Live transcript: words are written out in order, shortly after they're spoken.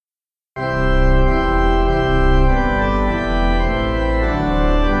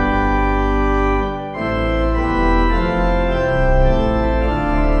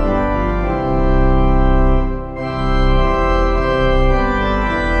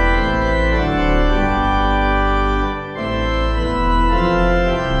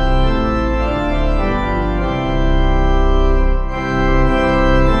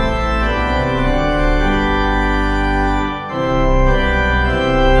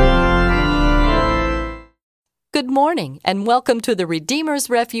morning, and welcome to the Redeemer's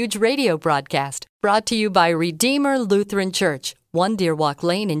Refuge radio broadcast, brought to you by Redeemer Lutheran Church, 1 Deer Walk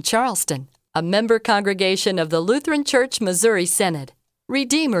Lane in Charleston, a member congregation of the Lutheran Church Missouri Synod.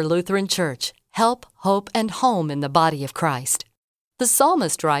 Redeemer Lutheran Church, help, hope, and home in the body of Christ. The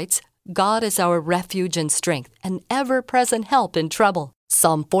psalmist writes, God is our refuge and strength, an ever-present help in trouble.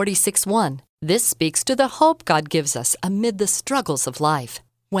 Psalm 46:1. This speaks to the hope God gives us amid the struggles of life.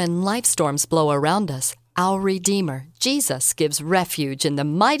 When life storms blow around us, our Redeemer, Jesus, gives refuge in the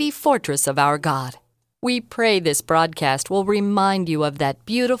mighty fortress of our God. We pray this broadcast will remind you of that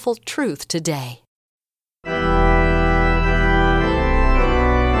beautiful truth today.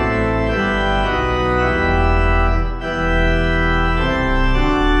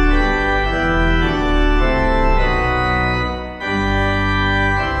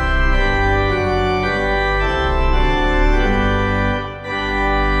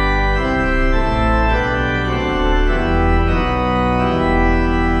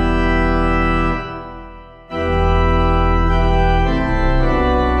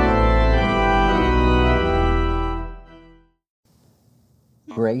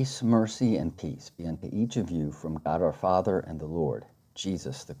 Grace, mercy, and peace be unto each of you from God our Father and the Lord,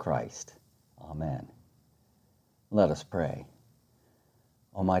 Jesus the Christ. Amen. Let us pray.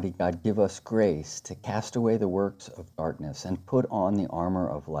 Almighty God, give us grace to cast away the works of darkness and put on the armor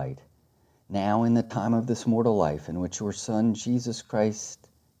of light. Now in the time of this mortal life in which your Son, Jesus Christ,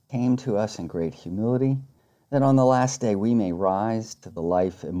 came to us in great humility, that on the last day we may rise to the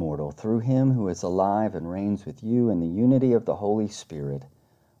life immortal through him who is alive and reigns with you in the unity of the Holy Spirit,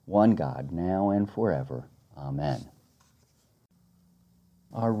 one God, now and forever. Amen.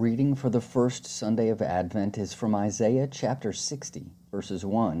 Our reading for the first Sunday of Advent is from Isaiah chapter 60, verses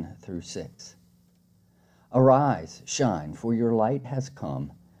 1 through 6. Arise, shine, for your light has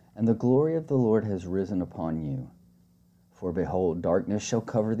come, and the glory of the Lord has risen upon you. For behold, darkness shall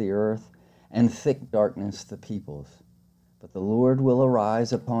cover the earth, and thick darkness the peoples. But the Lord will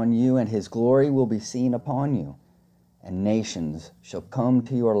arise upon you, and his glory will be seen upon you. And nations shall come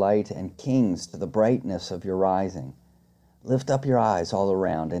to your light, and kings to the brightness of your rising. Lift up your eyes all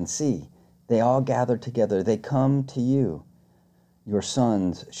around, and see, they all gather together, they come to you. Your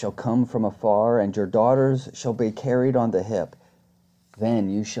sons shall come from afar, and your daughters shall be carried on the hip. Then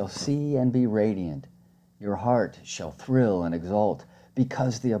you shall see and be radiant. Your heart shall thrill and exult,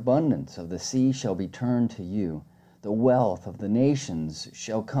 because the abundance of the sea shall be turned to you. The wealth of the nations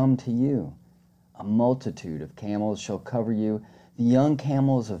shall come to you. A multitude of camels shall cover you, the young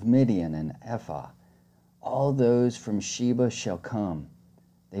camels of Midian and Ephah. All those from Sheba shall come.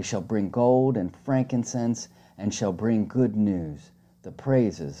 They shall bring gold and frankincense, and shall bring good news, the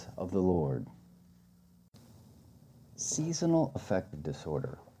praises of the Lord. Seasonal affective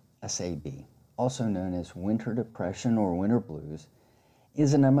disorder, SAD, also known as winter depression or winter blues,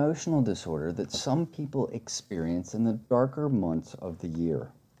 is an emotional disorder that some people experience in the darker months of the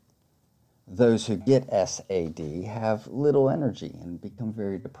year. Those who get SAD have little energy and become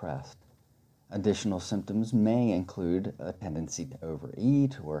very depressed. Additional symptoms may include a tendency to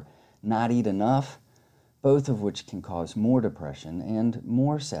overeat or not eat enough, both of which can cause more depression and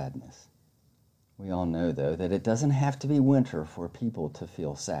more sadness. We all know, though, that it doesn't have to be winter for people to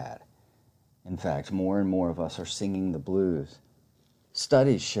feel sad. In fact, more and more of us are singing the blues.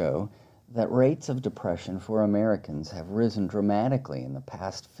 Studies show that rates of depression for Americans have risen dramatically in the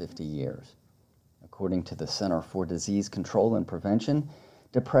past 50 years. According to the Center for Disease Control and Prevention,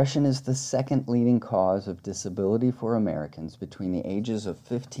 depression is the second leading cause of disability for Americans between the ages of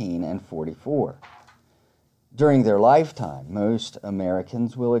 15 and 44. During their lifetime, most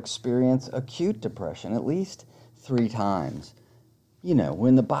Americans will experience acute depression at least 3 times. You know,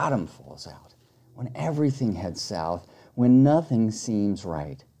 when the bottom falls out, when everything heads south, when nothing seems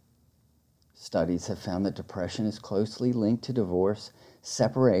right. Studies have found that depression is closely linked to divorce,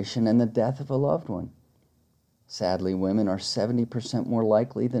 separation, and the death of a loved one. Sadly, women are 70% more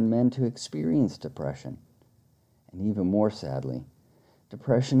likely than men to experience depression. And even more sadly,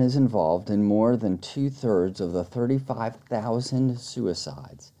 depression is involved in more than 2/3 of the 35,000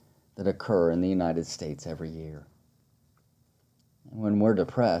 suicides that occur in the United States every year. And when we're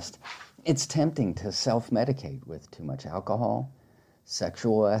depressed, it's tempting to self-medicate with too much alcohol,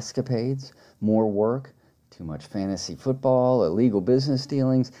 sexual escapades, more work, too much fantasy football, illegal business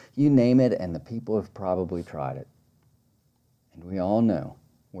dealings, you name it, and the people have probably tried it. And we all know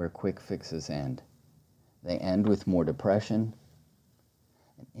where quick fixes end. They end with more depression.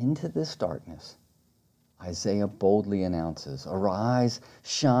 And into this darkness, Isaiah boldly announces, "Arise,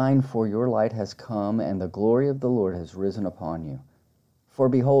 shine, for your light has come, and the glory of the Lord has risen upon you. For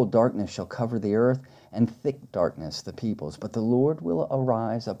behold, darkness shall cover the earth, and thick darkness the peoples. But the Lord will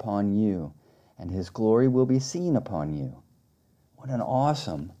arise upon you, and his glory will be seen upon you. What an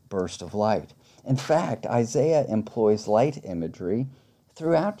awesome burst of light. In fact, Isaiah employs light imagery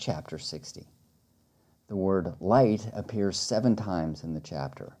throughout chapter 60. The word light appears 7 times in the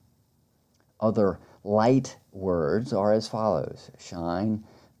chapter. Other light words are as follows: shine,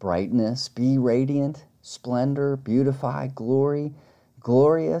 brightness, be radiant, splendor, beautify, glory,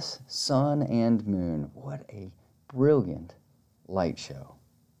 glorious, sun and moon. What a brilliant light show.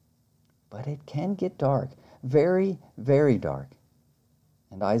 But it can get dark, very, very dark.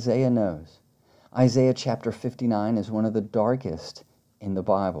 And Isaiah knows. Isaiah chapter 59 is one of the darkest in the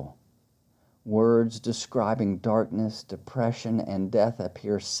Bible. Words describing darkness, depression, and death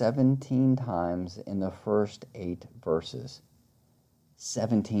appear 17 times in the first 8 verses.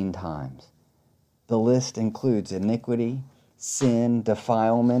 17 times. The list includes iniquity, sin,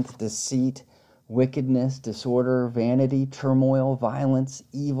 defilement, deceit, wickedness, disorder, vanity, turmoil, violence,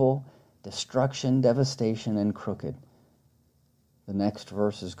 evil, destruction, devastation, and crooked. The next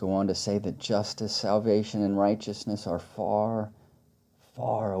verses go on to say that justice, salvation, and righteousness are far,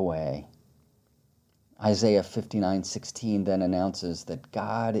 far away. Isaiah 59:16 then announces that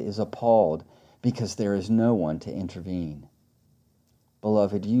God is appalled because there is no one to intervene.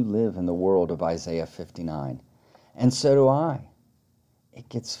 Beloved, you live in the world of Isaiah 59, and so do I. It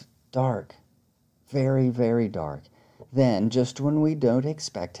gets dark, very, very dark. Then, just when we don't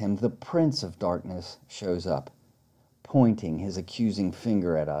expect him, the prince of darkness shows up, pointing his accusing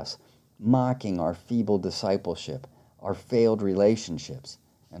finger at us, mocking our feeble discipleship, our failed relationships,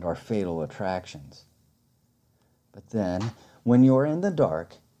 and our fatal attractions. But then, when you're in the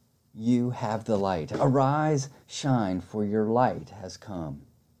dark, you have the light. Arise, shine, for your light has come.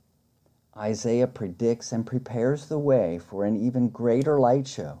 Isaiah predicts and prepares the way for an even greater light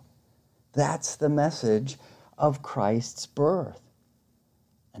show. That's the message of Christ's birth.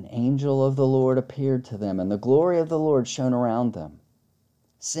 An angel of the Lord appeared to them, and the glory of the Lord shone around them.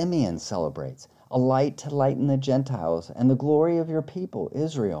 Simeon celebrates a light to lighten the Gentiles and the glory of your people,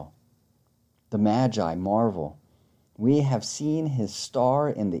 Israel. The Magi marvel. We have seen his star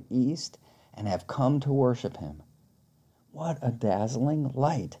in the east and have come to worship him. What a dazzling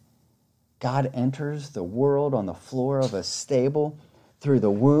light. God enters the world on the floor of a stable, through the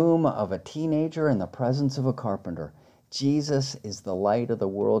womb of a teenager, in the presence of a carpenter. Jesus is the light of the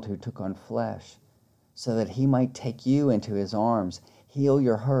world who took on flesh, so that he might take you into his arms, heal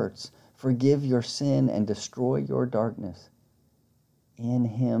your hurts, forgive your sin, and destroy your darkness. In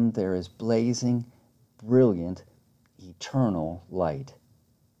him there is blazing, brilliant, eternal light.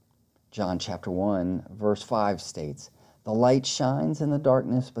 John chapter 1, verse 5 states, "The light shines in the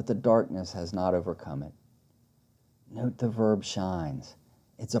darkness, but the darkness has not overcome it." Note the verb shines.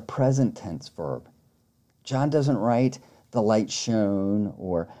 It's a present tense verb. John doesn't write, "the light shone,"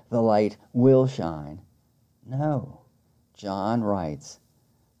 or "the light will shine." No, John writes,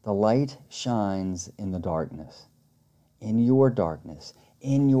 "The light shines in the darkness." In your darkness,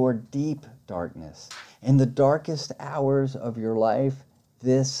 in your deep darkness, in the darkest hours of your life,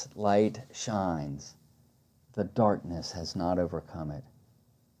 this light shines. The darkness has not overcome it.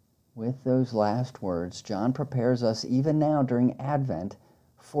 With those last words, John prepares us even now during Advent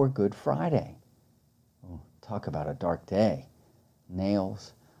for Good Friday. Oh, talk about a dark day.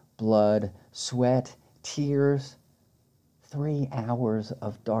 Nails, blood, sweat, tears, 3 hours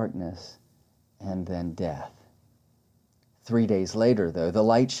of darkness, and then death. 3 days later, though, the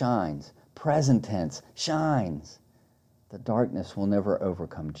light shines. Present tense, shines. The darkness will never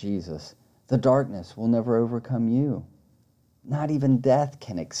overcome Jesus. The darkness will never overcome you. Not even death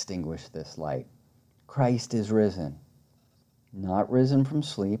can extinguish this light. Christ is risen. Not risen from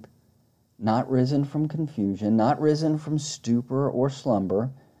sleep, not risen from confusion, not risen from stupor or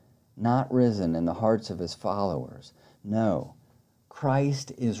slumber, not risen in the hearts of his followers. No,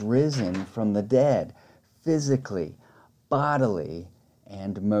 Christ is risen from the dead, physically, bodily,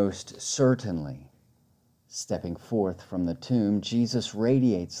 and most certainly. Stepping forth from the tomb, Jesus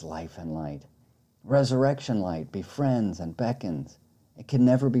radiates life and light. Resurrection light befriends and beckons. It can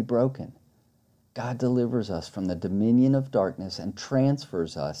never be broken. God delivers us from the dominion of darkness and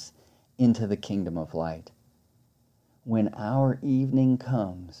transfers us into the kingdom of light. When our evening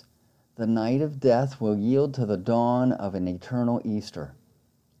comes, the night of death will yield to the dawn of an eternal Easter.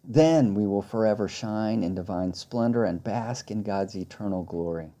 Then we will forever shine in divine splendor and bask in God's eternal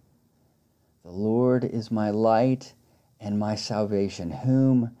glory. The Lord is my light and my salvation.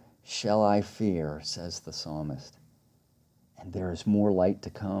 Whom shall I fear, says the psalmist. And there is more light to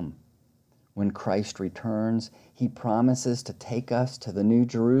come. When Christ returns, he promises to take us to the New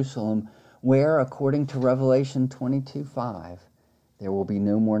Jerusalem where, according to Revelation 22:5, there will be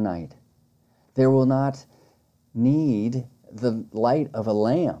no more night. There will not need the light of a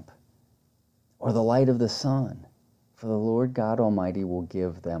lamp or the light of the sun, for the Lord God Almighty will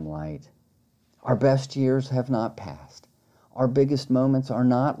give them light. Our best years have not passed. Our biggest moments are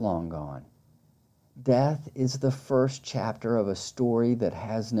not long gone. Death is the first chapter of a story that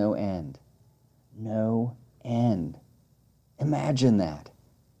has no end. No end. Imagine that.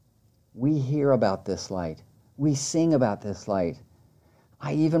 We hear about this light. We sing about this light.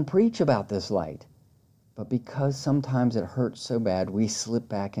 I even preach about this light. But because sometimes it hurts so bad, we slip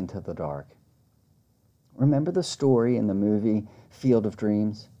back into the dark. Remember the story in the movie Field of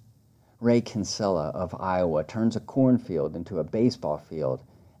Dreams? Ray Kinsella of Iowa turns a cornfield into a baseball field,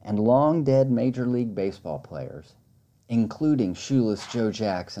 and long-dead Major League Baseball players, including shoeless Joe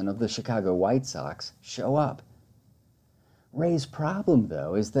Jackson of the Chicago White Sox, show up. Ray's problem,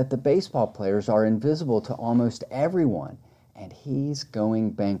 though, is that the baseball players are invisible to almost everyone, and he's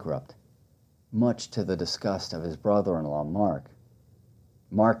going bankrupt, much to the disgust of his brother-in-law, Mark.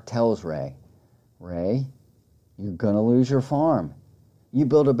 Mark tells Ray, "Ray, you're going to lose your farm. You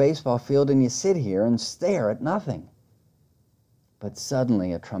build a baseball field and you sit here and stare at nothing." But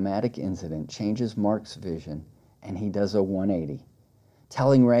suddenly a traumatic incident changes Mark's vision, and he does a 180,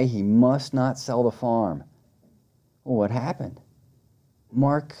 telling Ray he must not sell the farm. Well, what happened?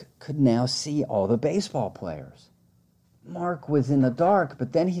 Mark could now see all the baseball players. Mark was in the dark,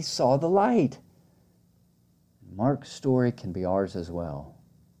 but then he saw the light. Mark's story can be ours as well.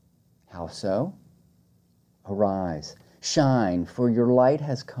 How so? Arise, shine, for your light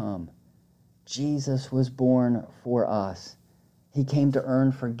has come. Jesus was born for us. He came to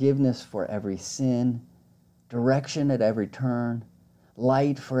earn forgiveness for every sin, direction at every turn,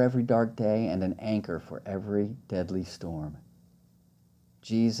 light for every dark day, and an anchor for every deadly storm.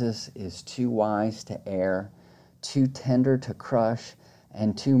 Jesus is too wise to err, too tender to crush,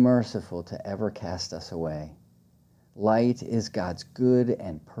 and too merciful to ever cast us away. Light is God's good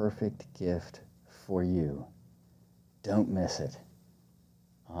and perfect gift for you. Don't miss it.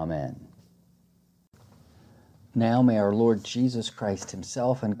 Amen. Now may our Lord Jesus Christ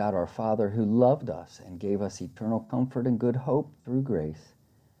himself and God our Father, who loved us and gave us eternal comfort and good hope through grace,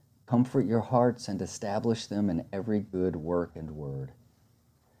 comfort your hearts and establish them in every good work and word.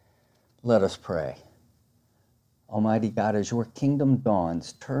 Let us pray. Almighty God, as your kingdom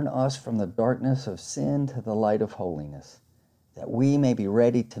dawns, turn us from the darkness of sin to the light of holiness, that we may be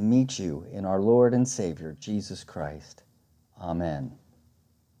ready to meet you in our Lord and Savior, Jesus Christ. Amen.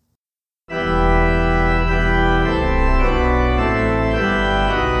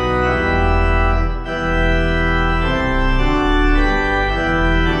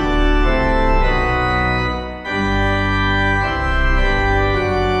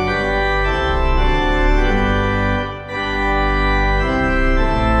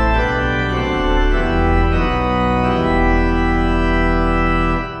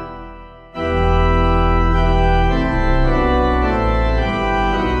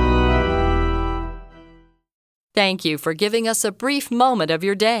 Thank you for giving us a brief moment of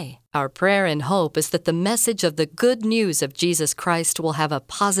your day. Our prayer and hope is that the message of the good news of Jesus Christ will have a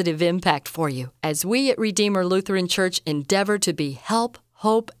positive impact for you as we at Redeemer Lutheran Church endeavor to be help,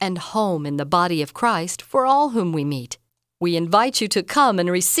 hope, and home in the body of Christ for all whom we meet. We invite you to come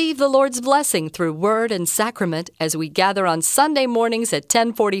and receive the Lord's blessing through word and sacrament as we gather on Sunday mornings at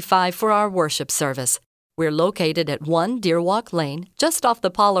 10:45 for our worship service. We're located at 1 Deer Walk Lane, just off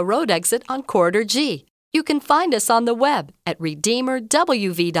the Paula Road exit on Corridor G. You can find us on the web at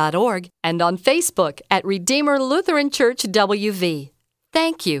redeemerwv.org and on Facebook at Redeemer Lutheran Church WV.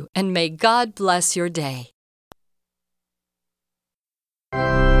 Thank you, and may God bless your day.